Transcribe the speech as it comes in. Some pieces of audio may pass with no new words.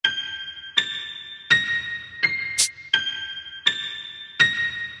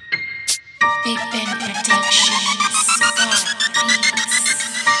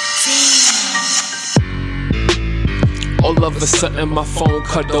All of a sudden my phone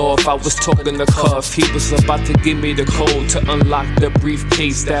cut off. I was talking to Cuff. He was about to give me the code to unlock the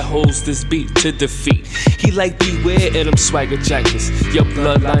briefcase that holds this beat to defeat. He like beware of them swagger jackets. Your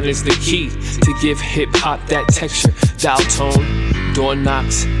bloodline is the key to give hip hop that texture. Dial tone, door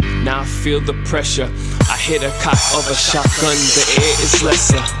knocks. Now I feel the pressure. I hit a cock of a shotgun. The air is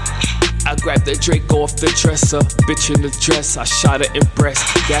lesser. I grabbed the Drake off the dresser. Bitch in the dress, I shot her in breast.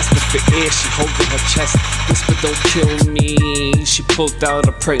 Gasping for air, she holding her chest. Whisper, don't kill me. She pulled out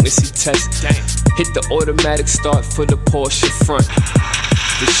a pregnancy test. Damn. Hit the automatic start for the Porsche front.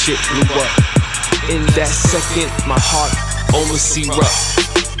 The shit blew up. In that second, my heart almost erupt.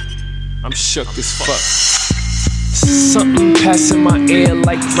 I'm shook as fuck. Something passing my ear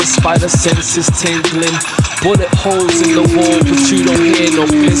like my spider senses tingling. Bullet holes in the wall, but you don't hear no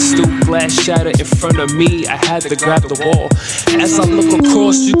pistol. Glass shattered in front of me, I had to grab the wall. As I look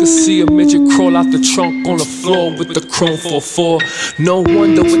across, you can see a midget crawl out the trunk on the floor with the chrome 4-4. No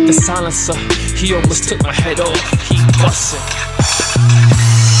wonder with the silencer, he almost took my head off. He bustin'.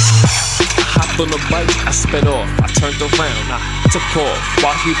 On the bike, I sped off. I turned around, I took off.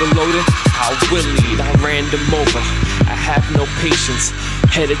 While he reloaded, I willied, I ran them over. I have no patience,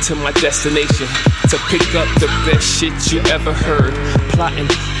 headed to my destination to pick up the best shit you ever heard. Plotting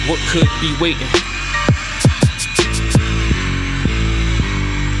what could be waiting.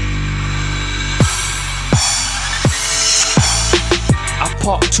 I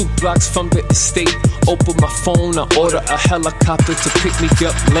parked 2 blocks from the estate. Open my phone, I order a helicopter to pick me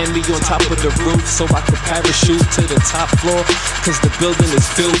up, land me on top of the roof so I could parachute to the top floor. Cause the building is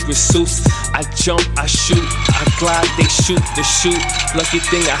filled with suits. I jump, I shoot, I glide, they shoot the chute. Lucky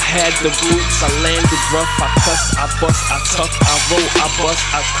thing I had the boots. I landed rough, I cuss, I bust, I tuck, I roll, I bust,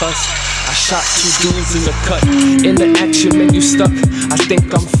 I cuss. I shot 2 dudes in the cut. In the action menu stuck, I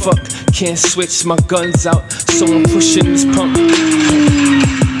think I'm fucked. Can't switch my guns out, so I'm pushing this pump.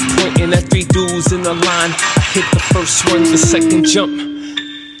 Pointing at 3 dudes in the line. I hit the first one, the second jump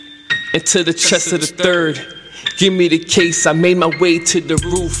into the chest of the third. Give me the case, I made my way to the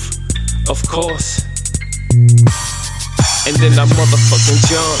roof, of course. And then I motherfucking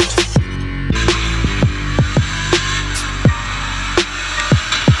jumped.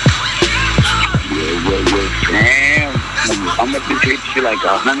 Damn, I'm gonna hit you like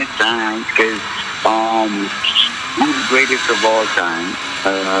 100 times, cause you're the greatest of all time.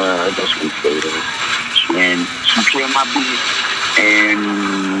 That's what say that. And you kill my beat, and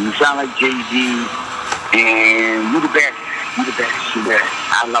you sound like Jay-Z, and you're the best. You're the best. You're the best.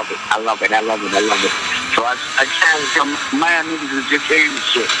 I love it. I love it. I love it. I love it. So I challenge them. My niggas is just saying this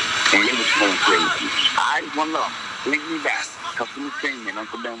shit, and it was going crazy. Alright, one love. Link me back. Customer Singing,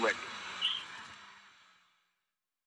 Uncle Ben Records.